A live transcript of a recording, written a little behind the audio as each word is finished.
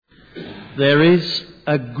There is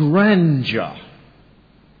a grandeur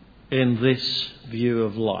in this view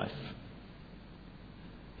of life.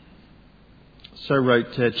 So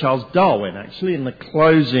wrote Charles Darwin, actually, in the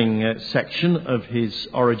closing section of his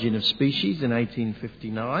Origin of Species in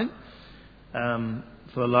 1859.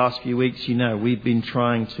 For the last few weeks, we've been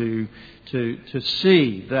trying to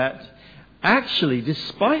see that actually,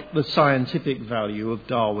 despite the scientific value of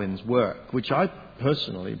Darwin's work, which I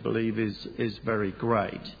personally believe is very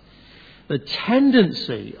great, the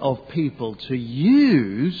tendency of people to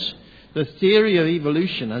use the theory of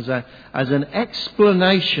evolution as an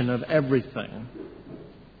explanation of everything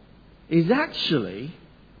is actually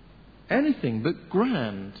anything but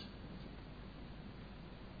grand.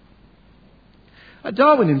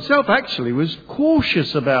 Darwin himself actually was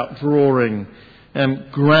cautious about drawing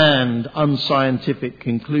grand, unscientific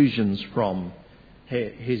conclusions from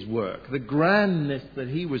his work. The grandness that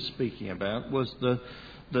he was speaking about was the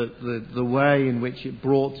way in which it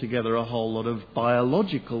brought together a whole lot of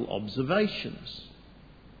biological observations.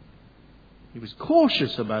 He was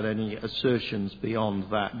cautious about any assertions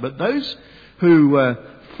beyond that. But those who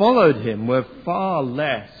followed him were far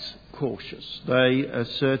less cautious. They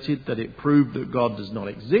asserted that it proved that God does not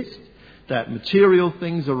exist, that material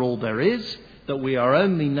things are all there is, that we are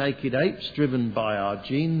only naked apes driven by our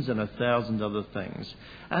genes and 1,000 other things.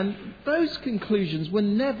 And those conclusions were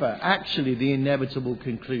never actually the inevitable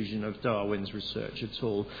conclusion of Darwin's research at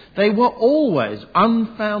all. They were always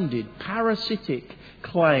unfounded, parasitic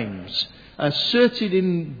claims asserted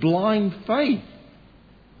in blind faith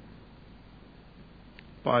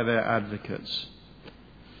by their advocates.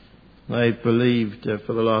 They've believed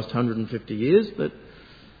for the last 150 years that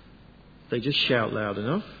they just shout loud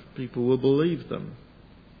enough, people will believe them.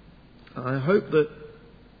 I hope that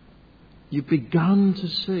you've begun to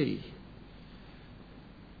see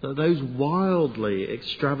that those wildly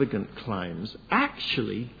extravagant claims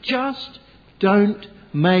actually just don't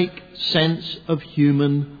make sense of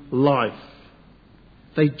human life.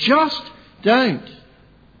 They just don't.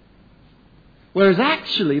 Whereas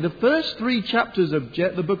actually the first 3 chapters of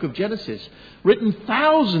the book of Genesis, written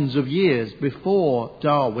thousands of years before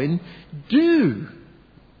Darwin, do.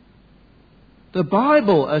 The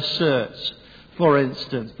Bible asserts, for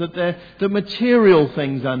instance, that the material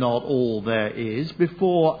things are not all there is.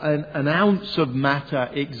 Before an ounce of matter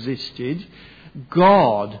existed,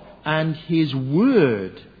 God and His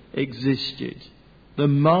Word existed. The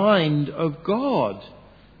mind of God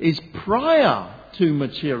is prior to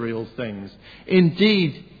material things.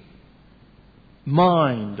 Indeed,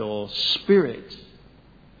 mind or spirit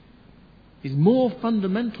is more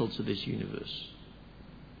fundamental to this universe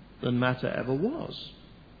than matter ever was.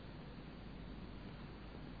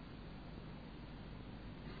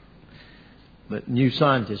 The New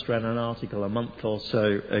Scientist ran an article a month or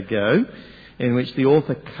so ago in which the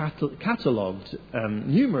author catalogued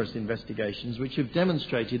numerous investigations which have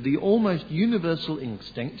demonstrated the almost universal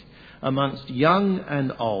instinct amongst young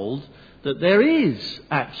and old that there is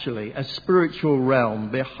actually a spiritual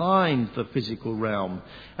realm behind the physical realm,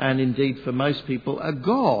 and indeed for most people a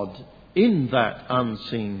God in that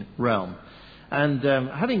unseen realm. And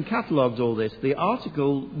having catalogued all this, the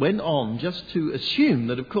article went on just to assume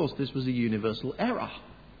that, of course, this was a universal error.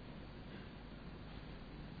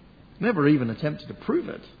 Never even attempted to prove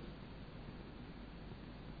it.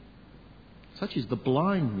 Such is the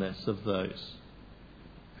blindness of those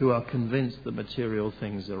who are convinced that material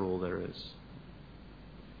things are all there is.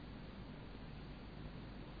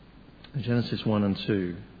 Genesis 1 and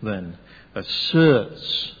 2 then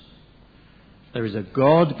asserts there is a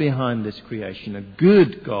God behind this creation, a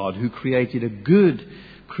good God who created a good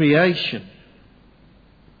creation.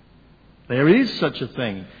 There is such a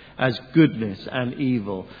thing as goodness and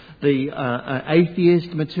evil. The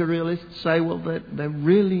atheist materialists say, well, there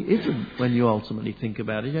really isn't when you ultimately think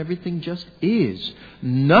about it. Everything just is.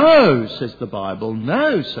 No, says the Bible.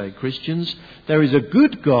 No, say Christians. There is a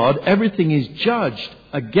good God. Everything is judged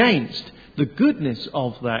against the goodness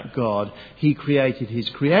of that God. He created His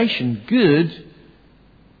creation good,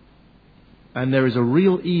 and there is a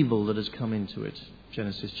real evil that has come into it.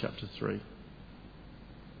 Genesis chapter 3.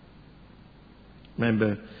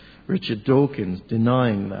 Remember Richard Dawkins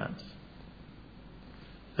denying that.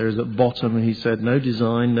 There is at bottom, he said, no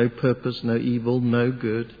design, no purpose, no evil, no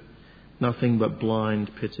good, nothing but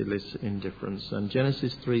blind, pitiless indifference. And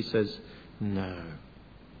Genesis 3 says, no.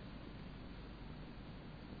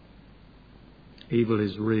 Evil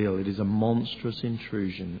is real. It is a monstrous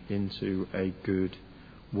intrusion into a good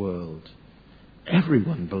world.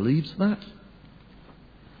 Everyone believes that.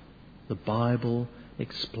 The Bible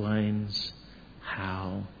explains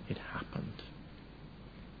how it happened.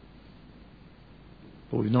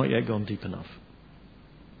 But we've not yet gone deep enough.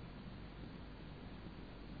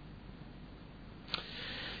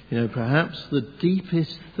 Perhaps the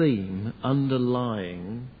deepest theme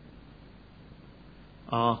underlying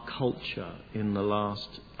our culture in the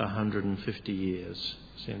last 150 years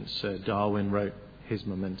since Darwin wrote his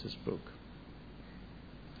momentous book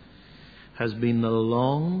has been the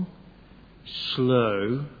long,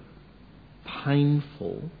 slow,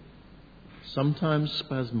 painful, sometimes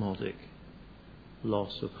spasmodic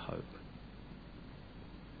loss of hope.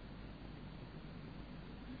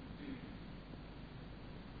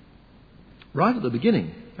 Right at the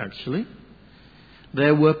beginning, actually,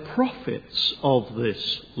 there were prophets of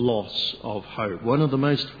this loss of hope. One of the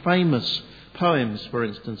most famous poems, for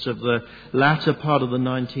instance, of the latter part of the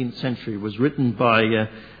 19th century was written by a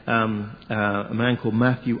man called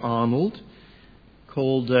Matthew Arnold,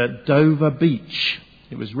 called Dover Beach.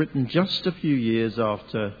 It was written just a few years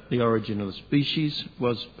after The Origin of the Species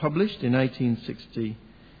was published in 1867.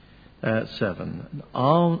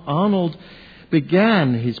 Arnold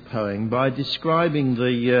began his poem by describing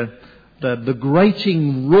the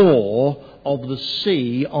grating roar of the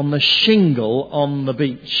sea on the shingle on the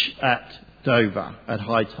beach at Dover at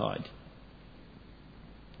high tide.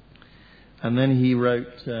 And then he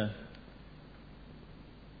wrote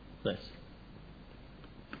this.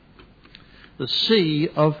 The sea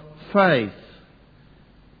of faith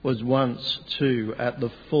was once too at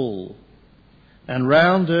the full, and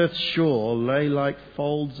round earth's shore lay like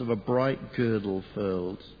folds of a bright girdle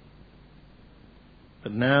furled.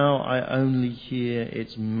 But now I only hear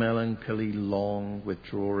its melancholy long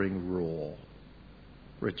withdrawing roar,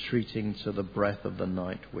 retreating to the breath of the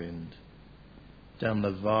night wind, down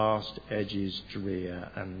the vast edges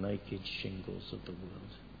drear and naked shingles of the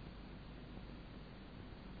world.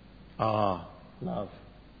 Ah, love,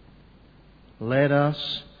 let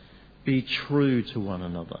us be true to one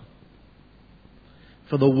another.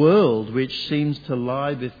 For the world which seems to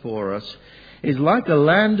lie before us is like a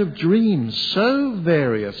land of dreams, so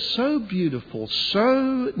various, so beautiful,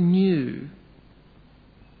 so new.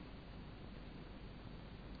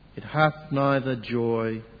 It hath neither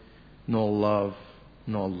joy, nor love,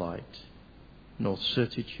 nor light, nor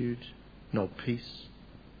certitude, nor peace,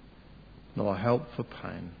 nor help for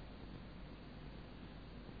pain.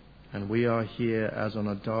 And we are here as on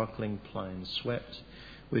a darkling plain, swept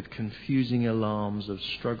with confusing alarms of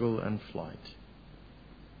struggle and flight,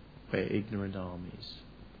 where ignorant armies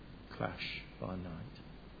clash by night.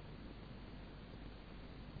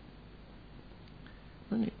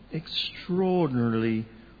 An extraordinarily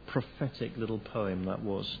prophetic little poem that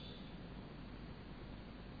was.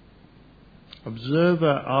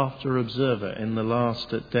 Observer after observer in the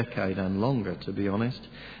last decade and longer, to be honest,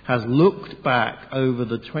 has looked back over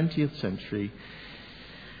the 20th century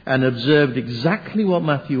and observed exactly what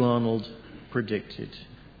Matthew Arnold predicted.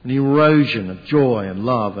 An erosion of joy and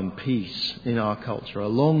love and peace in our culture,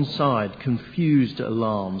 alongside confused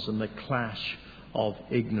alarms and the clash of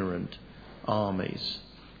ignorant armies.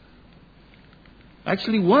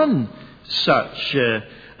 Actually, one such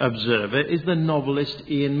observer is the novelist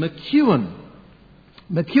Ian McEwan.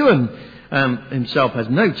 McEwan himself has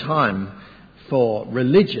no time for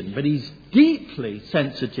religion, but he's deeply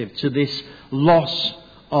sensitive to this loss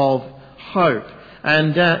of hope.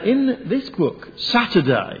 And in this book,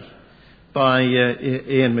 Saturday, by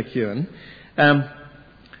Ian McEwan,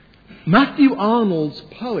 Matthew Arnold's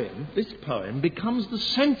poem, this poem, becomes the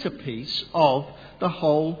centrepiece of the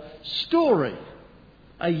whole story.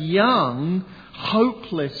 A young,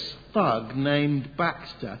 hopeless thug named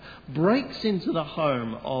Baxter breaks into the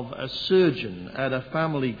home of a surgeon at a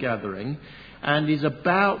family gathering and is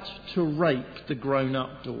about to rape the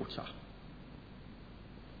grown-up daughter.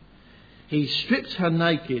 He strips her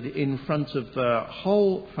naked in front of the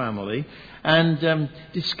whole family, and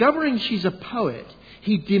discovering she's a poet,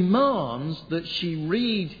 he demands that she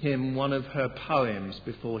read him one of her poems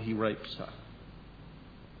before he rapes her.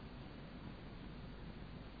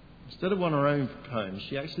 Instead of one of her own poems,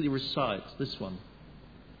 she actually recites this one,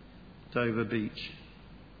 Dover Beach.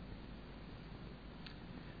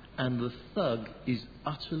 And the thug is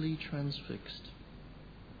utterly transfixed.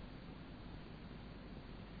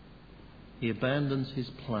 He abandons his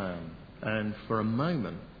plan, and for a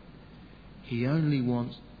moment, he only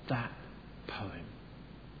wants that poem.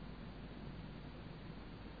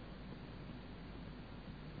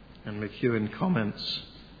 And McEwan comments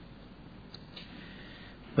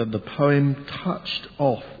that the poem touched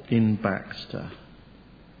off in Baxter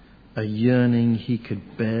a yearning he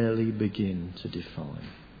could barely begin to define.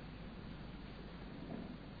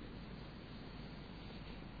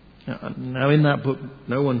 Now in that book,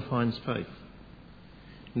 no one finds faith.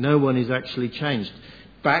 No one is actually changed.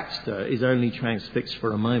 Baxter is only transfixed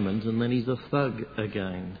for a moment and then he's a thug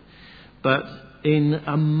again. But in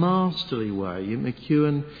a masterly way,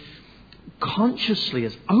 McEwan consciously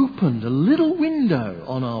has opened a little window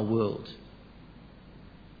on our world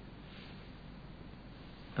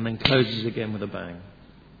and then closes again with a bang.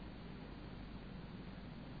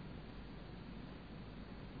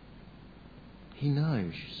 He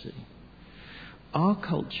knows, you see. Our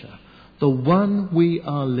culture, the one we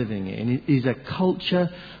are living in, is a culture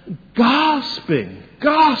gasping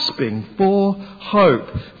for hope.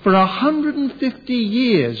 For 150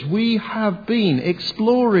 years we have been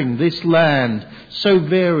exploring this land, so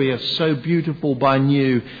various, so beautiful by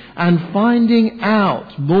new, and finding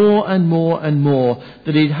out more and more and more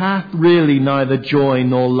that it hath really neither joy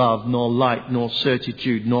nor love nor light nor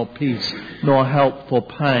certitude nor peace nor help for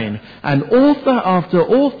pain. And author after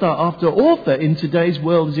author after author in today's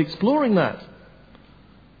world is exploring that.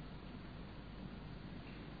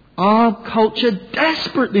 Our culture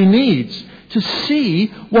desperately needs to see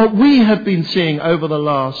what we have been seeing over the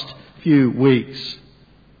last few weeks.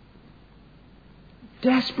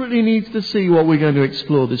 Desperately needs to see what we're going to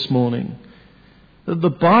explore this morning. That the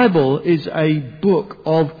Bible is a book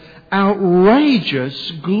of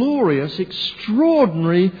outrageous, glorious,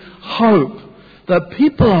 extraordinary hope that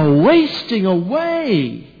people are wasting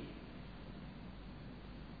away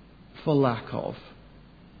for lack of.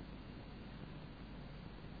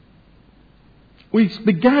 We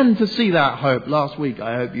began to see that hope last week.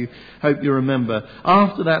 I hope you remember.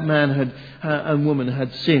 After that man and woman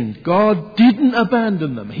had sinned, God didn't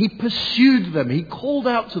abandon them. He pursued them. He called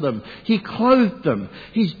out to them. He clothed them.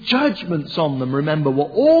 His judgments on them, remember, were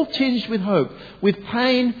all tinged with hope. With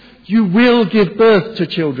pain, you will give birth to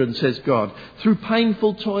children, says God. Through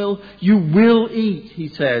painful toil, you will eat, he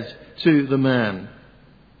says to the man.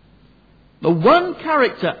 The one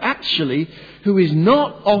character, actually, who is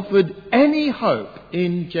not offered any hope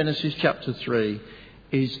in Genesis chapter 3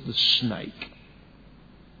 is the snake,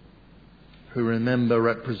 who, remember,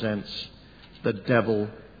 represents the devil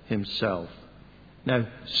himself. Now,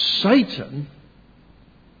 Satan,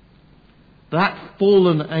 that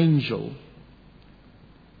fallen angel,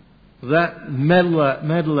 that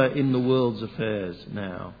meddler in the world's affairs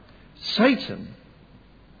now, Satan,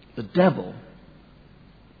 the devil,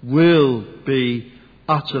 will be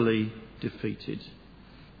utterly defeated.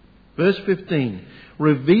 Verse 15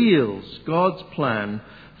 reveals God's plan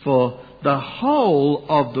for the whole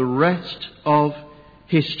of the rest of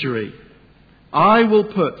history. I will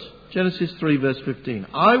put, Genesis 3 verse 15,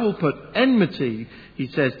 I will put enmity, he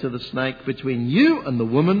says to the snake, between you and the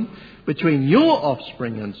woman, between your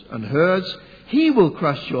offspring and hers. He will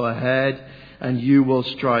crush your head and you will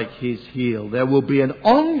strike his heel. There will be an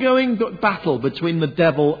ongoing battle between the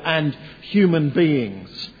devil and human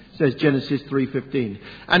beings, says Genesis 3:15.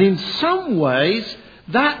 And in some ways,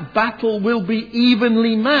 that battle will be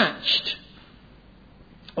evenly matched.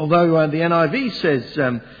 Although the NIV says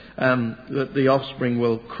that the offspring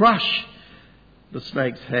will crush the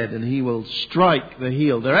snake's head and he will strike the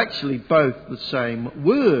heel. They're actually both the same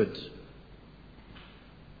word.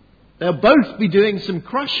 They'll both be doing some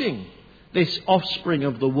crushing, this offspring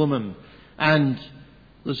of the woman and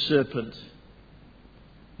the serpent.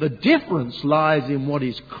 The difference lies in what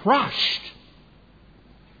is crushed.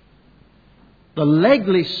 The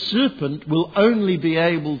legless serpent will only be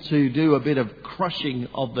able to do a bit of crushing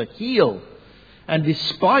of the heel. And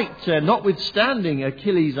despite, notwithstanding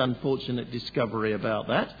Achilles' unfortunate discovery about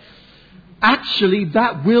that, actually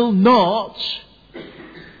that will not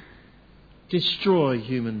destroy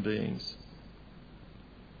human beings.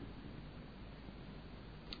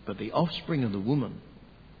 But the offspring of the woman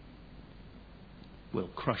will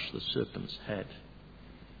crush the serpent's head.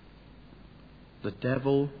 The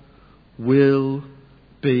devil will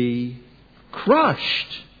be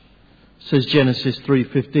crushed, says Genesis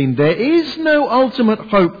 3:15. There is no ultimate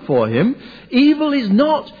hope for him. Evil is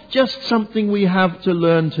not just something we have to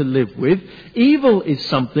learn to live with. Evil is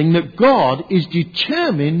something that God is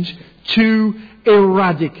determined to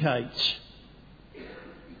eradicate.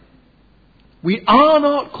 We are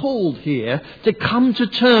not called here to come to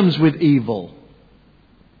terms with evil.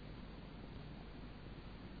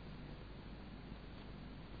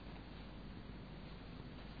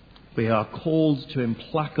 We are called to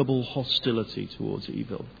implacable hostility towards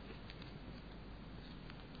evil.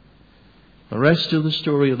 The rest of the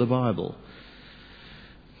story of the Bible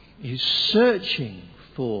is searching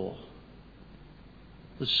for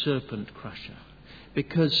the serpent crusher.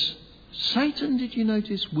 Because Satan, did you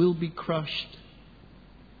notice, will be crushed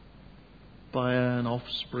by an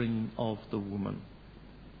offspring of the woman.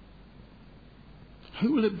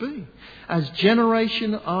 Who will it be? As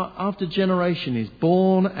generation after generation is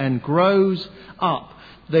born and grows up,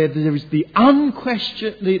 there is the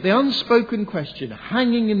unspoken question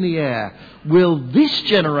hanging in the air. Will this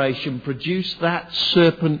generation produce that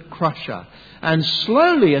serpent crusher? And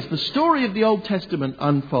slowly, as the story of the Old Testament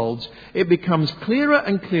unfolds, it becomes clearer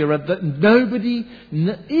and clearer that nobody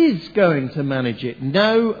is going to manage it.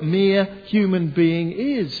 No mere human being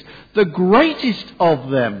is. The greatest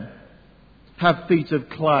of them have feet of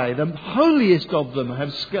clay. The holiest of them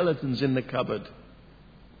have skeletons in the cupboard.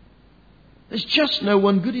 There's just no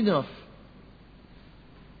one good enough.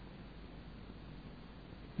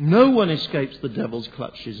 No one escapes the devil's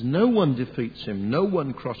clutches. No one defeats him. No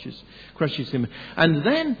one crushes him. And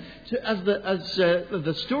then, as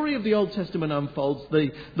the story of the Old Testament unfolds,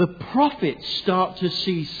 the prophets start to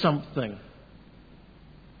see something.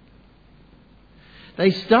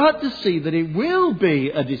 They start to see that it will be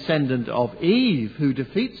a descendant of Eve who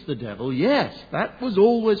defeats the devil. Yes, that was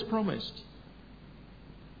always promised.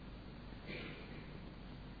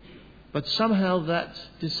 But somehow that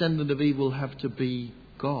descendant of Eve will have to be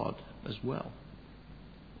God as well.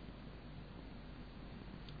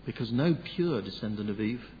 Because no pure descendant of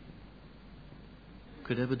Eve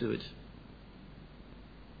could ever do it.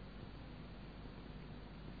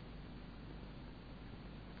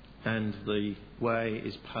 And the way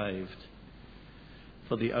is paved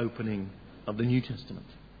for the opening of the New Testament.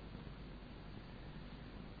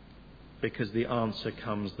 Because the answer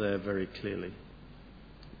comes there very clearly.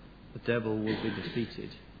 The devil will be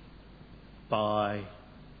defeated by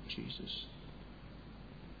Jesus.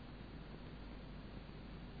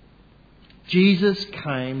 Jesus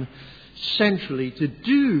came centrally to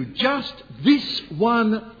do just this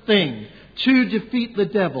one thing, to defeat the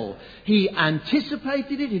devil. He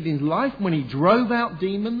anticipated it in his life when he drove out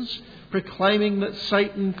demons, proclaiming that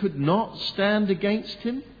Satan could not stand against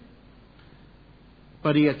him.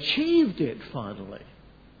 But he achieved it finally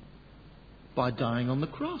by dying on the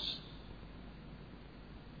cross.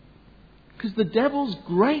 Because the devil's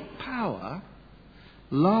great power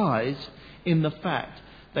lies in the fact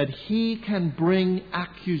that he can bring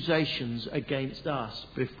accusations against us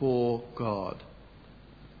before God.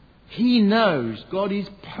 He knows God is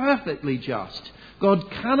perfectly just. God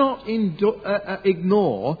cannot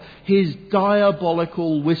ignore his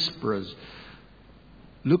diabolical whisperers.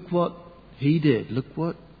 Look what he did. Look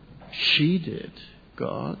what she did,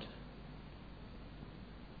 God.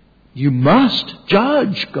 You must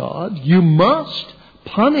judge, God. You must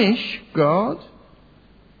punish, God.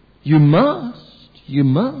 You must. You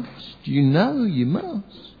must. You know you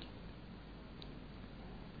must.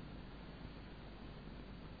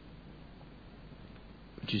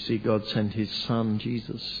 But you see, God sent his Son,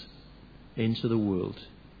 Jesus, into the world,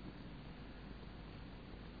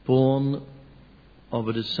 born of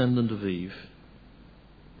a descendant of Eve,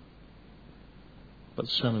 but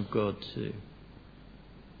Son of God too,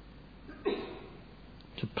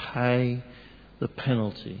 to pay the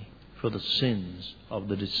penalty for the sins of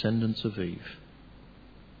the descendants of Eve.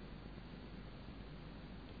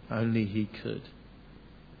 Only he could,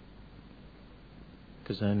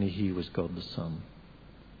 because only he was God the Son.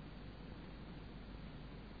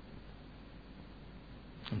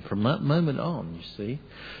 And from that moment on, you see,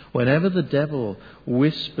 whenever the devil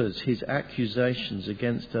whispers his accusations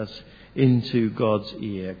against us into God's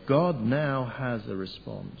ear, God now has a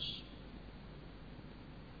response.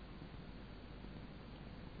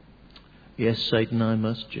 Yes, Satan, I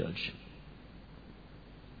must judge.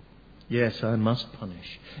 Yes, I must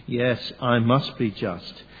punish. Yes, I must be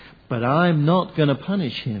just. But I'm not going to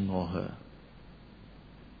punish him or her.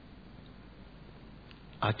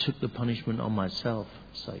 I took the punishment on myself,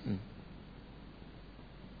 Satan,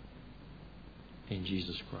 in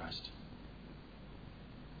Jesus Christ.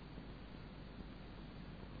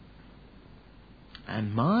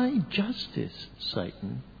 And my justice,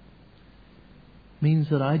 Satan, means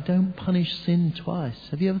that I don't punish sin twice.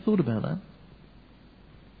 Have you ever thought about that?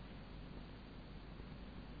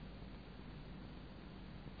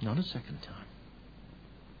 Not a second time.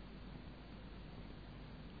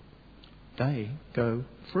 They go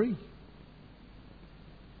free.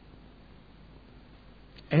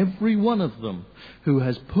 Every one of them who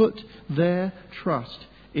has put their trust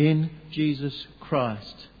in Jesus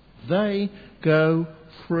Christ, they go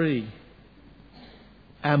free.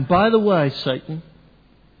 And by the way, Satan,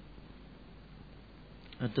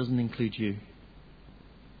 that doesn't include you.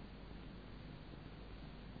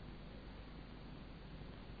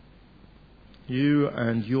 You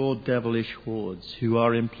and your devilish hordes who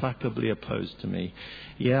are implacably opposed to me.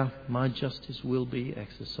 Yeah, my justice will be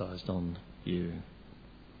exercised on you.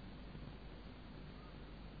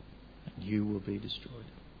 be destroyed.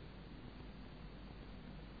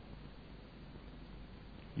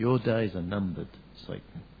 Your days are numbered,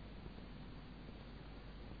 Satan.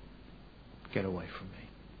 Get away from me.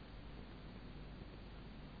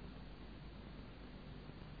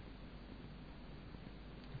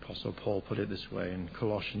 Apostle Paul put it this way in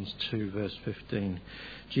Colossians 2 verse 15.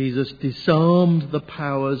 Jesus disarmed the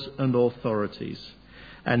powers and authorities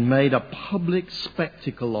and made a public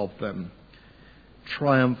spectacle of them,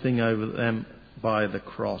 triumphing over them by the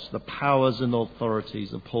cross. The powers and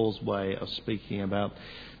authorities are Paul's way of speaking about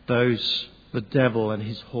those, the devil and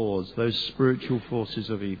his hordes, those spiritual forces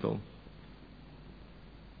of evil.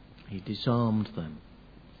 He disarmed them,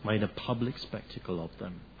 made a public spectacle of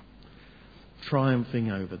them,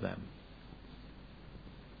 triumphing over them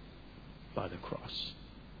by the cross.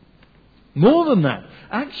 More than that,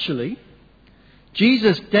 actually,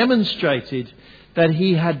 Jesus demonstrated that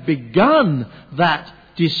he had begun that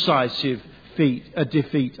decisive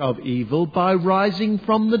defeat of evil by rising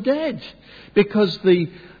from the dead. Because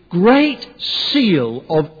the great seal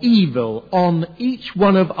of evil on each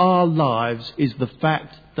one of our lives is the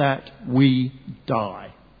fact that we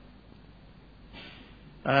die.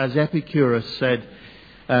 As Epicurus said,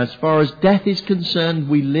 as far as death is concerned,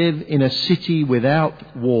 we live in a city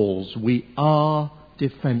without walls. We are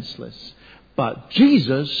defenseless. But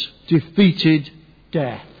Jesus defeated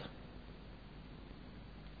death.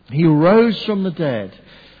 He rose from the dead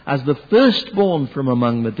as the firstborn from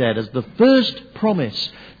among the dead, as the first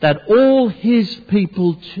promise that all his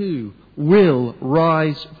people too will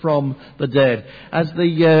rise from the dead. As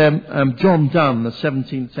the John Donne, the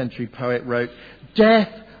 17th century poet, wrote,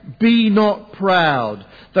 "Death, be not proud,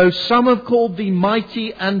 though some have called thee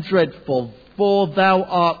mighty and dreadful, for thou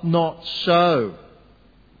art not so.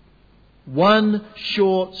 One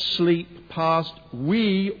short sleep past,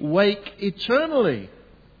 we wake eternally,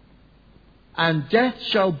 and death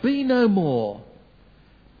shall be no more.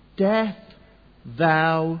 Death,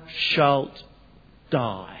 thou shalt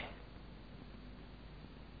die."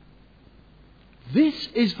 This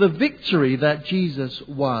is the victory that Jesus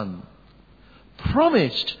won,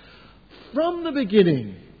 promised from the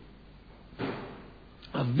beginning.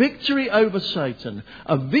 A victory over Satan,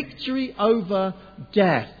 a victory over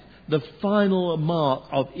death, the final mark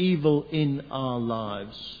of evil in our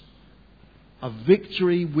lives. A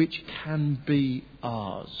victory which can be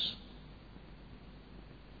ours.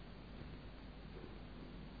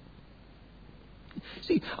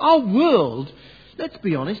 See, our world, let's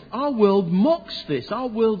be honest, our world mocks this. Our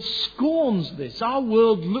world scorns this. Our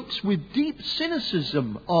world looks with deep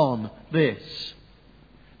cynicism on this.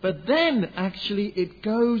 But then, actually, it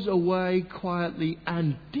goes away quietly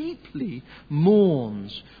and deeply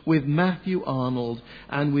mourns with Matthew Arnold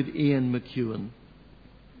and with Ian McEwan.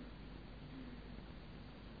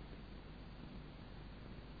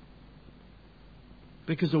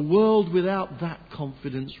 Because a world without that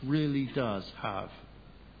confidence really does have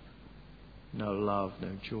no love, no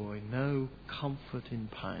joy, no comfort in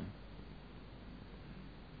pain.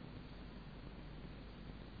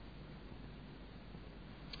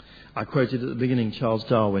 I quoted at the beginning Charles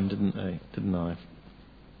Darwin, didn't I?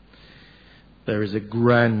 There is a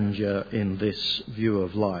grandeur in this view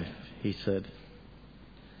of life, he said.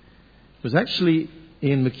 It was actually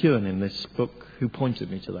Ian McEwan in this book who pointed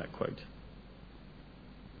me to that quote.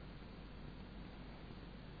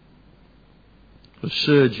 The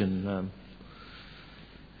surgeon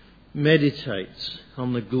meditates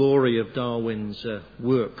on the glory of Darwin's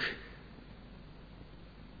work.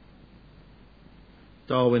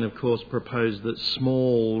 Darwin, of course, proposed that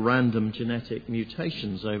small random genetic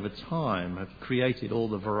mutations over time have created all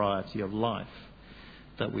the variety of life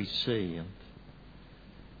that we see. And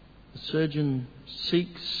the surgeon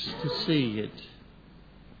seeks to see it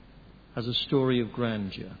as a story of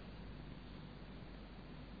grandeur.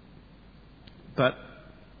 But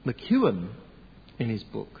McEwan, in his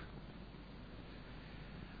book,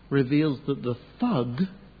 reveals that the thug,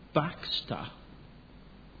 Baxter,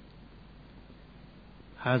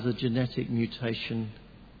 has a genetic mutation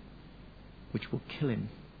which will kill him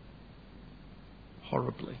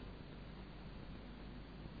horribly.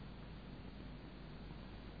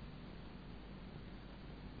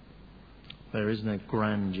 There is no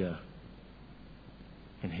grandeur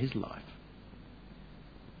in his life.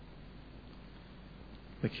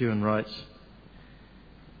 McEwan writes,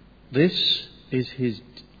 "This is his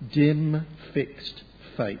dim, fixed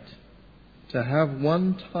fate, to have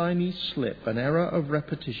one tiny slip, an error of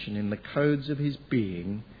repetition in the codes of his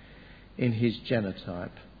being, in his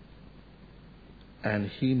genotype, and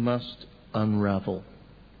he must unravel."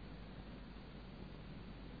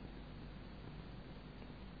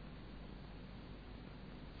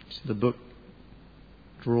 So the book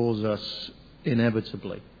draws us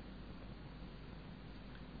inevitably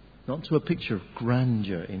not to a picture of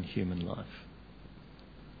grandeur in human life,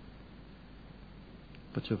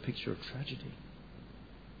 but to a picture of tragedy.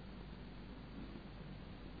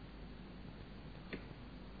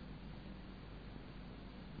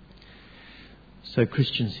 So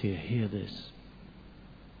Christians here, hear this.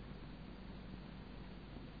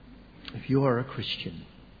 If you are a Christian,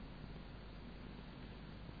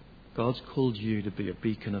 God's called you to be a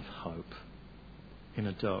beacon of hope in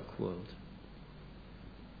a dark world.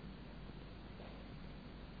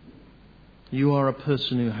 You are a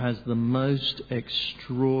person who has the most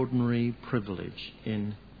extraordinary privilege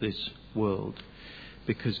in this world,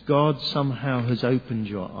 because God somehow has opened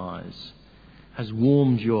your eyes, has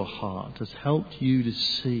warmed your heart, has helped you to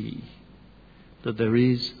see that there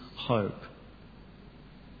is hope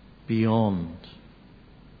beyond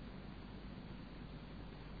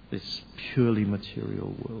this purely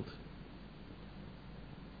material world.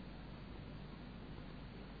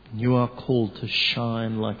 You are called to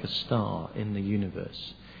shine like a star in the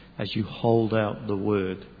universe as you hold out the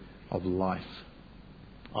word of life.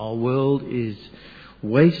 Our world is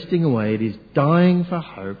wasting away. It is dying for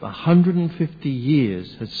hope. 150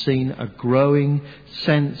 years has seen a growing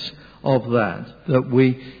sense of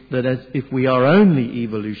that as if we are only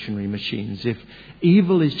evolutionary machines, if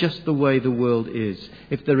evil is just the way the world is,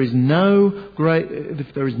 if there is no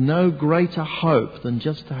greater hope than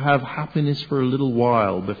just to have happiness for a little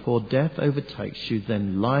while before death overtakes you,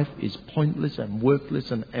 then life is pointless and worthless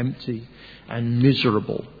and empty and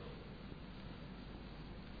miserable.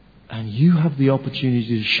 And you have the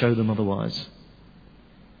opportunity to show them otherwise.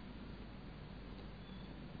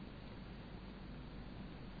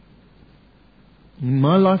 In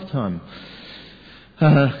my lifetime,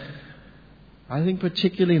 I think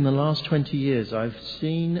particularly in the last 20 years, I've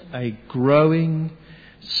seen a growing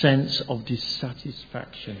sense of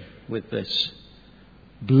dissatisfaction with this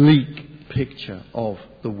bleak picture of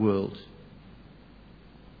the world.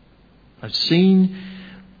 I've seen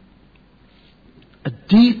a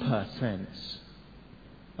deeper sense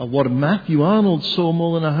of what Matthew Arnold saw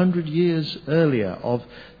more than 100 years earlier, of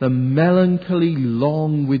the melancholy,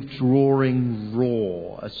 long withdrawing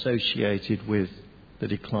roar associated with the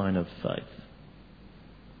decline of faith.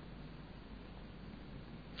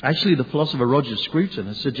 Actually, the philosopher Roger Scruton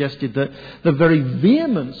has suggested that the very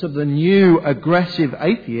vehemence of the new aggressive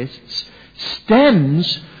atheists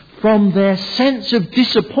stems from their sense of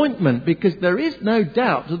disappointment, because there is no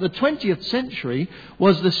doubt that the 20th century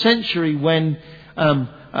was the century when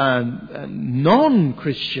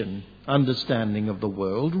non-Christian understanding of the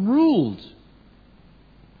world ruled.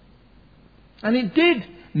 And it did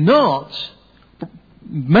not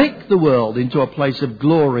make the world into a place of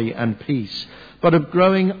glory and peace, but of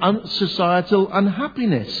growing societal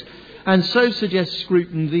unhappiness. And so suggests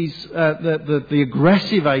Scruton, the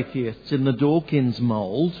aggressive atheists in the Dawkins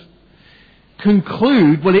mould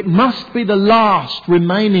conclude, well, it must be the last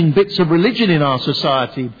remaining bits of religion in our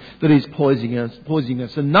society that is poisoning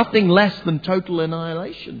us, and nothing less than total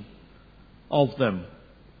annihilation of them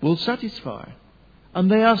will satisfy.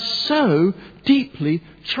 And they are so deeply,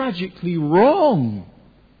 tragically wrong.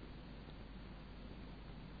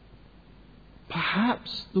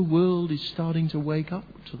 Perhaps the world is starting to wake up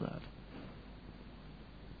to that.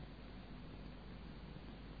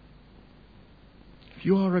 If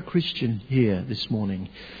you are a Christian here this morning,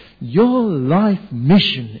 your life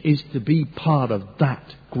mission is to be part of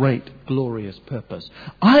that great, glorious purpose.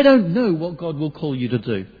 I don't know what God will call you to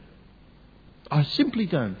do. I simply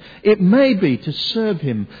don't. It may be to serve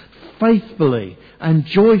Him faithfully and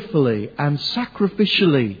joyfully and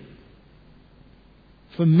sacrificially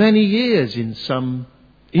for many years in some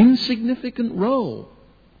insignificant role,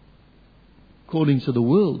 according to the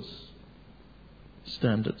world's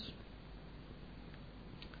standards.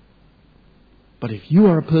 But if you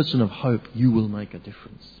are a person of hope, you will make a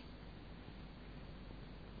difference.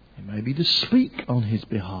 It may be to speak on His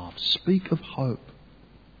behalf, speak of hope.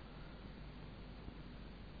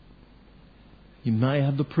 You may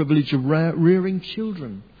have the privilege of rearing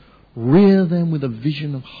children. Rear them with a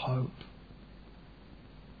vision of hope.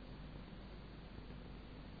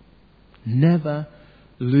 Never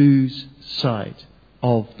lose sight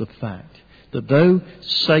of the fact that though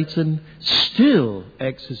Satan still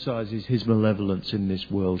exercises his malevolence in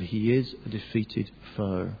this world, he is a defeated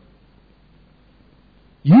foe.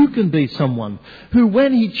 You can be someone who,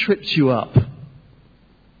 when he trips you up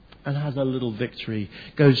and has a little victory,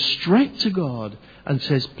 goes straight to God and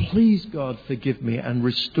says, "Please, God, forgive me," and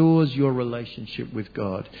restores your relationship with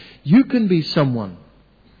God. You can be someone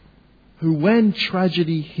who, when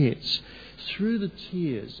tragedy hits, through the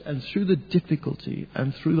tears and through the difficulty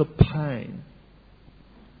and through the pain,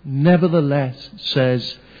 nevertheless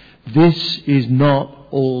says, this is not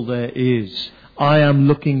all there is. I am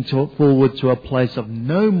looking forward to a place of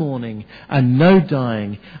no mourning and no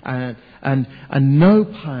dying and no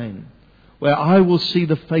pain, where I will see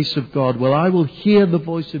the face of God, where I will hear the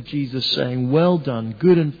voice of Jesus saying, well done,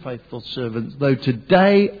 good and faithful servant. Though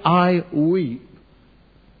today I weep,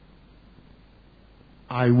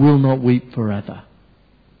 I will not weep forever.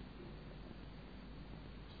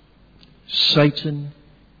 Satan,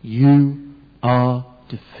 you are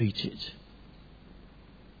defeated.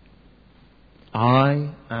 I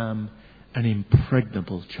am an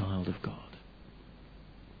impregnable child of God.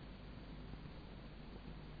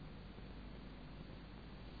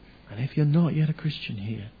 And if you're not yet a Christian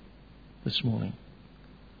here this morning,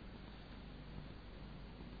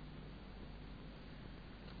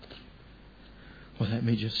 well, let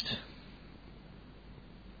me just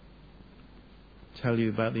tell you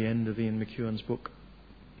about the end of Ian McEwan's book.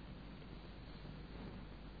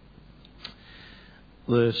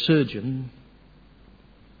 The surgeon,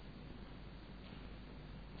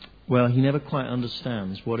 well, he never quite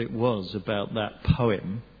understands what it was about that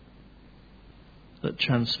poem that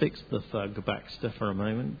transfixed the thug Baxter for a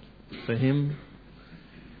moment. For him,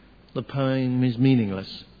 the poem is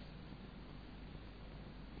meaningless.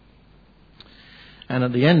 And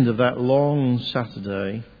at the end of that long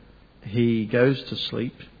Saturday, he goes to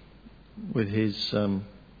sleep with his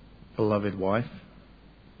beloved wife.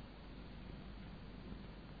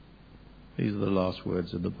 These are the last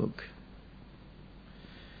words of the book.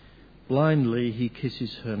 Blindly, he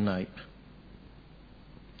kisses her nape.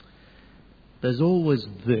 There's always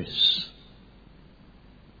this,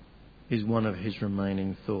 is one of his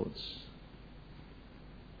remaining thoughts.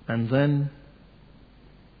 And then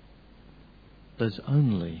there's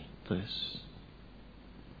only this.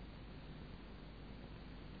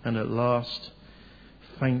 And at last,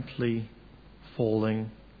 faintly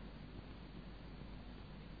falling,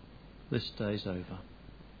 this day's over.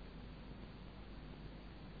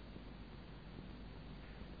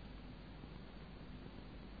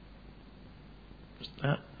 Is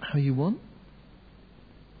that how you want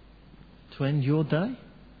to end your day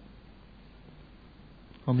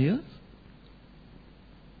on the earth?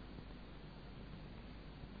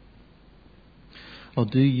 Or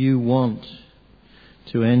do you want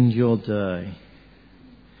to end your day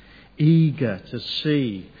eager to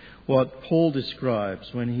see what Paul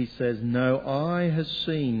describes when he says, no eye has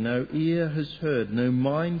seen, no ear has heard, no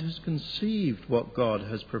mind has conceived what God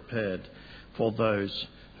has prepared for those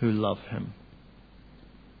who love him?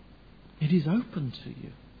 It is open to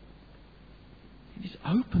you. It is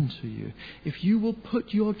open to you. If you will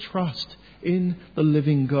put your trust in the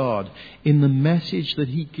living God, in the message that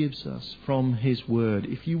he gives us from his word,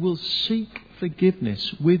 if you will seek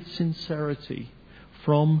forgiveness with sincerity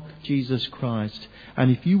from Jesus Christ,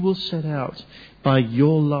 and if you will set out by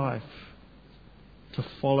your life to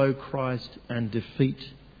follow Christ and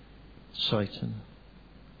defeat Satan,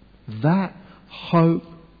 that hope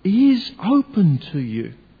is open to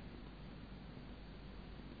you.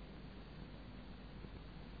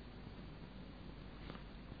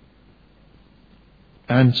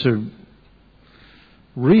 And to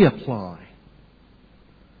reapply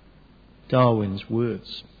Darwin's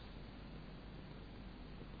words,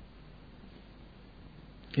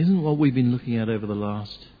 isn't what we've been looking at over the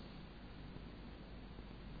last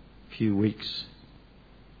few weeks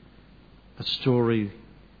a story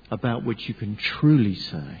about which you can truly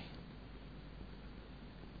say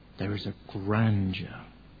there is a grandeur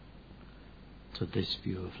to this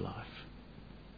view of life?